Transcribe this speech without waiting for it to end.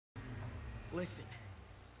Listen,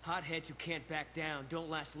 hotheads who can't back down don't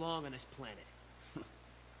last long on this planet.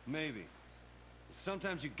 Maybe.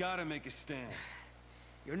 Sometimes you gotta make a stand.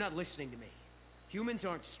 You're not listening to me. Humans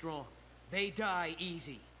aren't strong. They die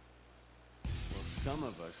easy. Well, some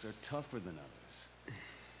of us are tougher than others.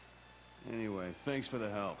 Anyway, thanks for the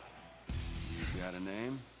help. You got a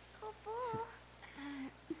name? Couple.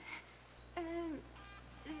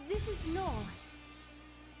 This is Noel.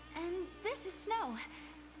 And this is Snow.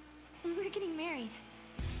 We're getting married.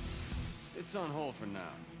 It's on hold for now.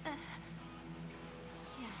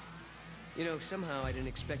 Yeah. You know, somehow I didn't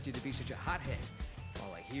expect you to be such a hothead.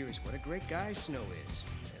 All I hear is what a great guy Snow is.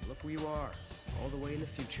 And look where you are, all the way in the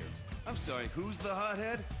future. I'm sorry, who's the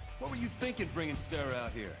hothead? What were you thinking bringing Sarah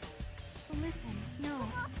out here? But listen, Snow.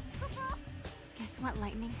 Guess what,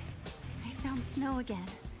 Lightning? I found Snow again.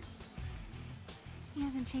 He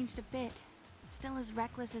hasn't changed a bit. Still as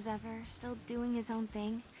reckless as ever, still doing his own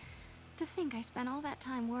thing. To think I spent all that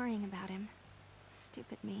time worrying about him.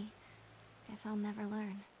 Stupid me. Guess I'll never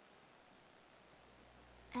learn.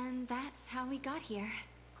 And that's how we got here.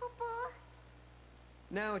 Couple.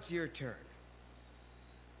 Now it's your turn.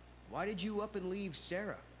 Why did you up and leave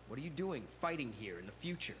Sarah? What are you doing fighting here in the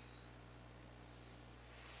future?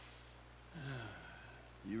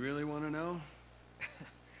 You really want to know?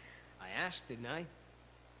 I asked, didn't I?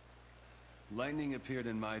 Lightning appeared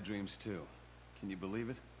in my dreams too. Can you believe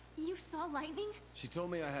it? You saw Lightning? She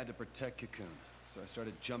told me I had to protect Cocoon, so I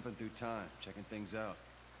started jumping through time, checking things out.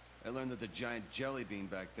 I learned that the giant jelly bean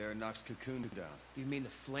back there knocks Cocoon down. You mean the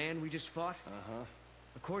flan we just fought? Uh-huh.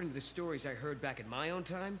 According to the stories I heard back in my own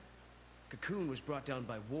time, Cocoon was brought down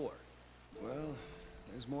by war. Well,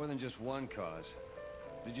 there's more than just one cause.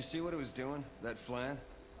 Did you see what it was doing, that flan?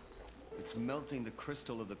 It's melting the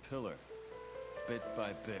crystal of the pillar, bit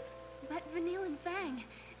by bit. But Vanille and Fang,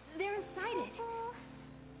 they're inside it.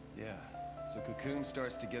 Yeah, so Cocoon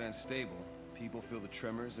starts to get unstable, people feel the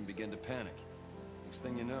tremors and begin to panic. Next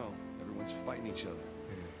thing you know, everyone's fighting each other.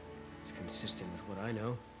 It's consistent with what I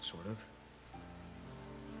know, sort of.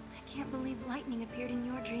 I can't believe Lightning appeared in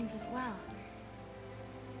your dreams as well.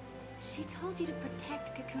 She told you to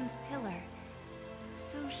protect Cocoon's pillar,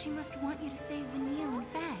 so she must want you to save Vanille and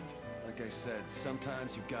Fang. Like I said,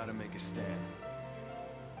 sometimes you gotta make a stand.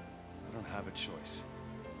 I don't have a choice.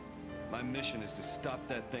 My mission is to stop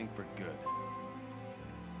that thing for good.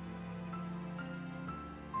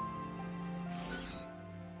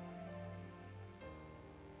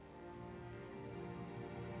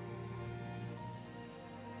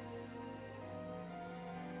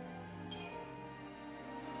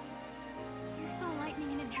 You saw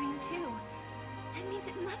Lightning in a dream too. That means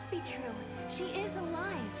it must be true. She is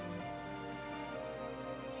alive.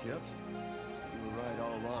 Yep. You were right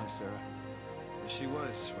all along, Sarah. There she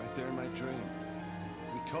was, right there in my dream.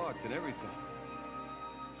 We talked and everything.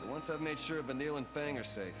 So once I've made sure Vanille and Fang are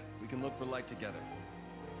safe, we can look for light together.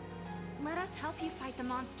 Let us help you fight the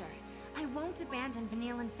monster. I won't abandon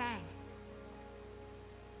Vanille and Fang.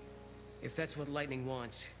 If that's what Lightning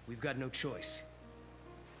wants, we've got no choice.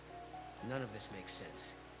 None of this makes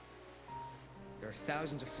sense. There are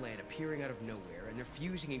thousands of flan appearing out of nowhere, and they're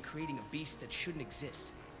fusing and creating a beast that shouldn't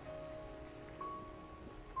exist.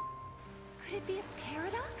 Could it be a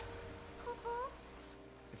paradox? Couple?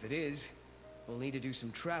 If it is, we'll need to do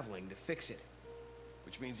some traveling to fix it.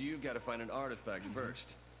 Which means you've got to find an artifact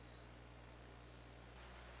first.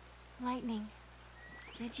 Lightning,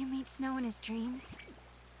 did you meet Snow in his dreams?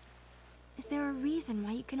 Is there a reason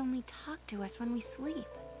why you can only talk to us when we sleep?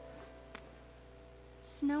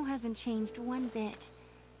 Snow hasn't changed one bit,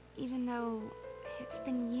 even though it's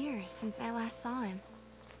been years since I last saw him.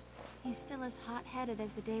 He's still as hot-headed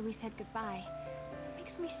as the day we said goodbye. It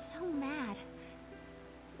makes me so mad.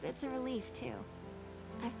 But it's a relief, too.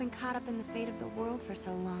 I've been caught up in the fate of the world for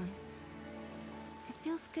so long. It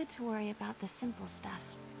feels good to worry about the simple stuff.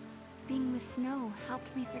 Being with Snow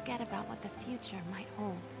helped me forget about what the future might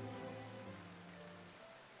hold.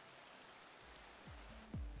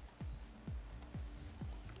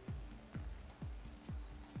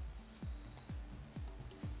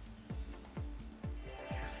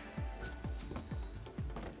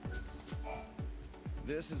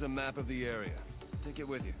 This is a map of the area. Take it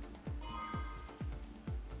with you.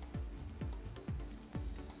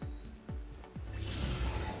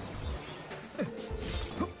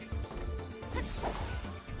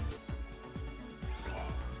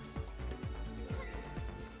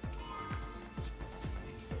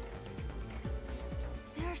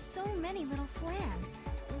 There are so many little flan.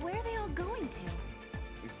 Where are they all going to?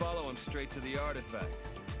 We follow him straight to the artifact.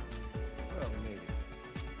 Well, maybe.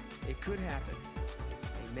 It could happen.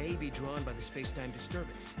 They may be drawn by the space-time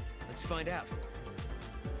disturbance. Let's find out.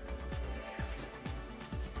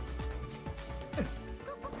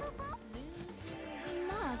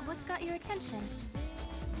 Mog, what's got your attention?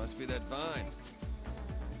 Must be that vine.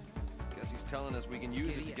 Guess he's telling us we can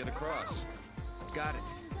use it to get across. Got it.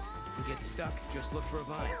 If we get stuck, just look for a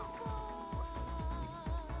vine.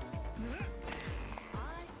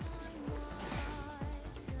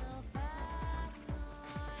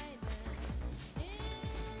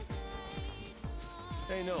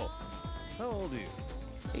 Hey, no. How old are you?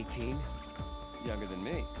 18? Younger than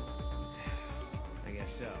me. I guess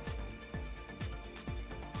so.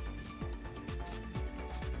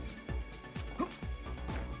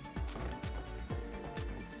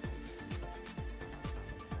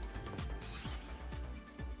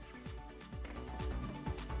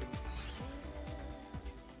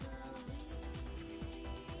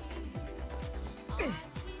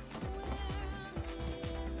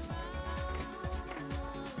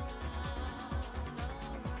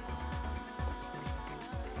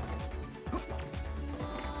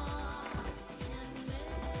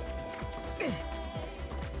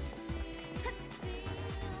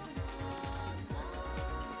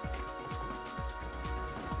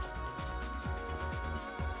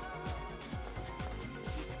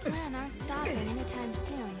 These Flan aren't stopping anytime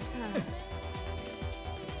soon, huh?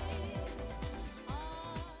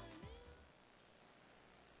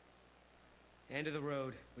 End of the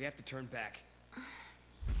road. We have to turn back.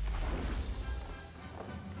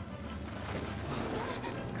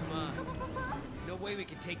 Come on. No way we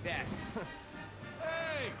can take that.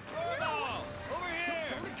 Hey! Snowball! Over here!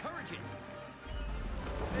 Don't encourage it.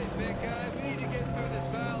 Hey, big guy, we need to get through this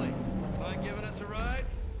valley. Mind giving us a ride?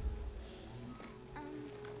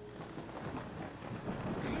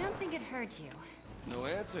 I don't think it hurt you. No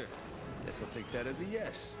answer. Guess I'll take that as a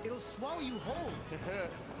yes. It'll swallow you whole.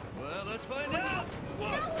 Well, let's find out!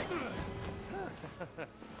 Whoa!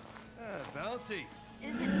 Bouncy.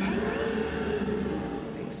 Is it angry?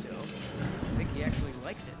 Think so. I think he actually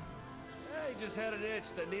likes it. Hey, just had an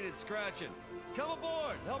itch that needed scratching. Come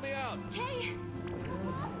aboard, help me out. Okay.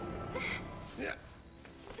 Yeah.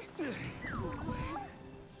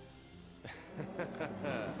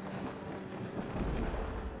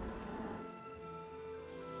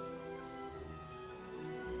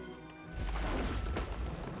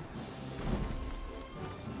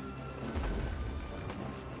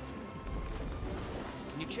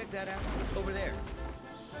 Can you check that out? Over there.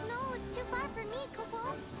 No, it's too far for me,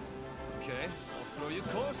 Kupo. Okay, I'll throw you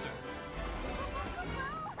closer.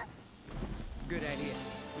 Kupo! Good idea.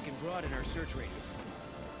 We can broaden our search radius.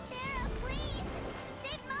 Sarah, please!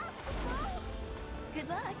 Save Mo, Kupo! Good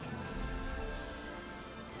luck.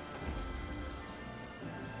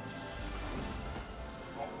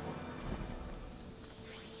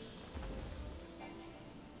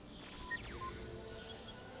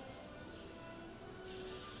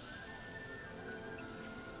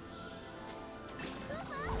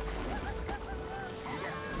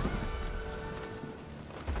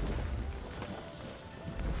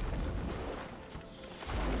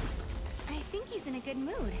 I think he's in a good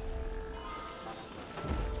mood.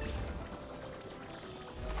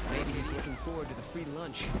 Maybe he's looking forward to the free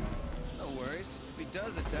lunch. No worries. If he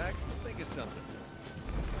does attack, we'll think of something.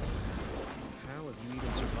 How have you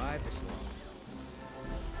even survived this long?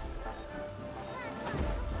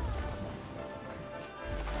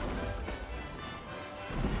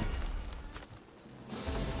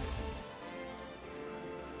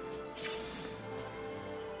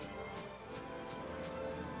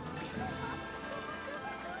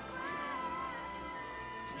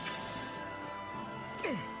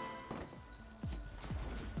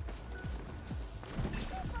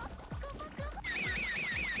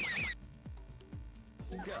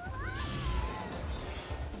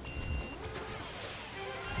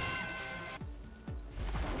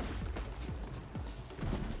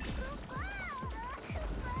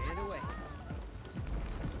 And away.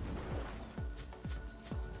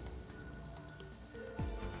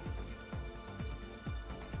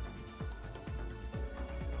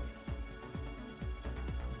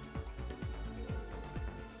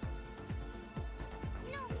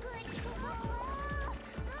 No good, Kupo!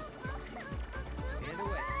 And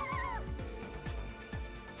away.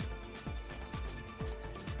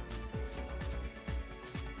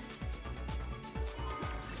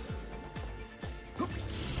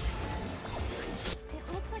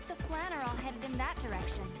 It looks like the Flan are all headed in that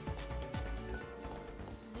direction.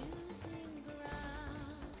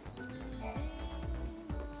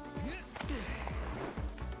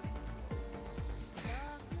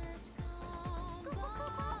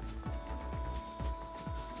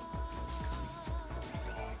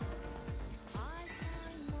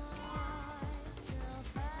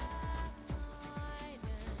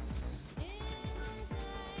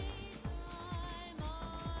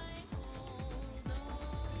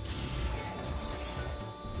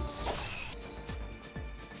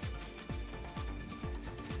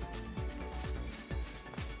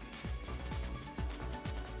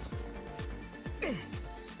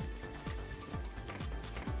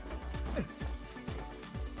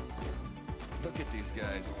 these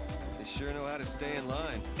guys. They sure know how to stay in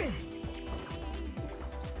line.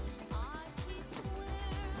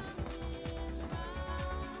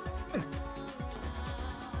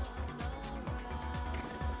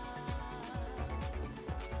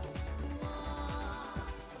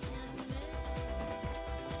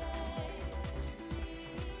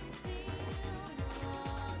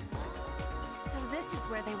 So this is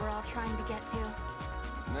where they were all trying to get to.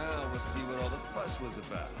 Now we'll see what all the fuss was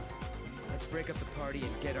about. Let's break up the party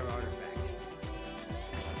and get our artifact.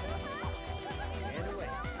 And away.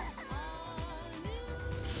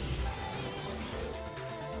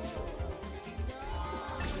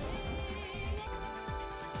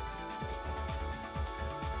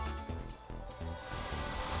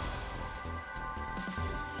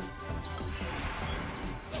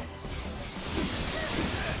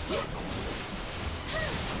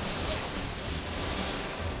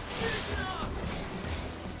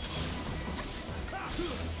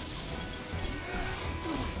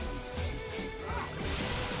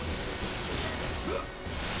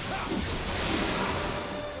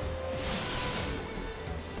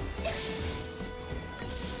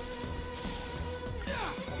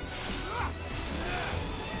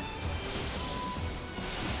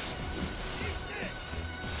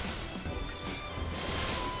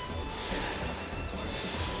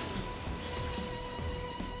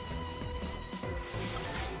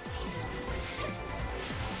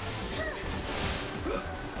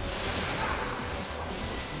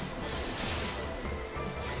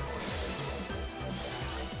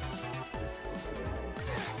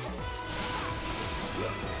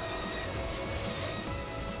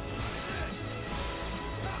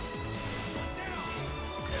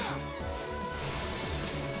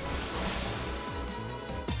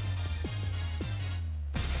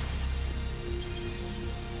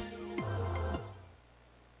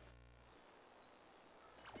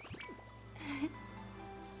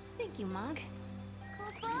 Thank you, Mog.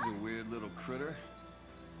 He's a weird little critter.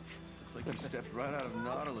 Looks like he stepped right out of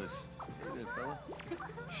Nautilus. Isn't it, fella?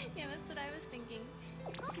 Yeah, that's what I was thinking.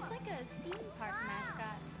 He's like a theme park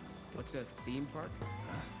mascot. What's a theme park?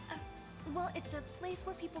 Well, it's a place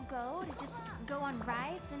where people go to just go on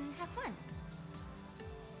rides and have fun.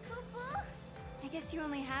 I guess you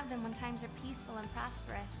only have them when times are peaceful and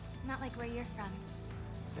prosperous, not like where you're from.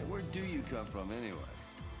 Hey, where do you come from, anyway?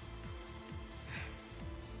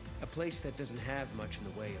 A place that doesn't have much in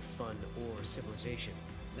the way of fun or civilization.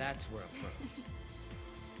 That's where I'm from.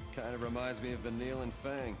 Kind of reminds me of Vanille and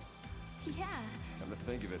Fang. Yeah. Come to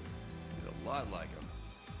think of it, he's a lot like him.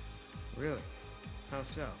 Really? How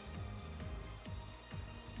so?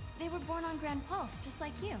 They were born on Grand Pulse, just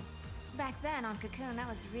like you. Back then, on Cocoon, that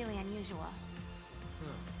was really unusual.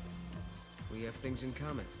 Huh. We have things in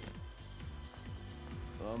common.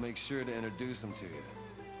 I'll make sure to introduce him to you.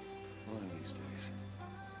 One of these days.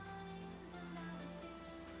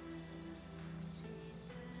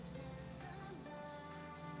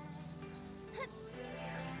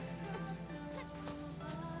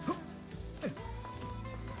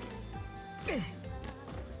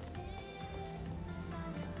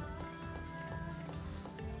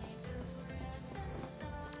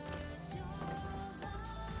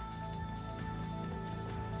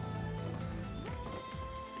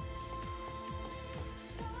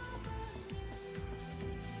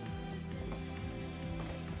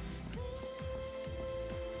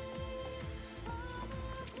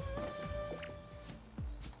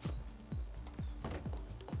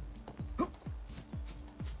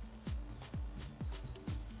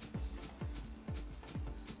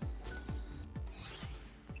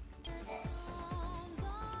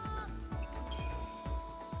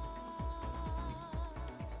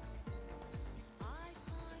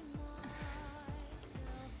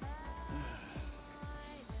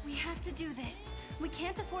 We have to do this. We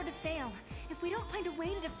can't afford to fail. If we don't find a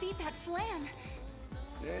way to defeat that Flan...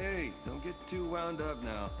 Hey, don't get too wound up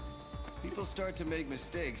now. People start to make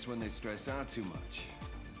mistakes when they stress out too much.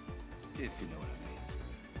 If you know what I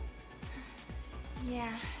mean.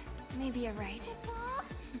 Yeah, maybe you're right.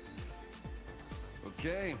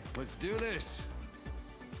 Okay, let's do this.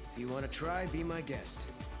 If you want to try, be my guest.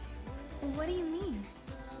 What do you mean?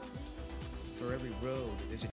 For every road, there's a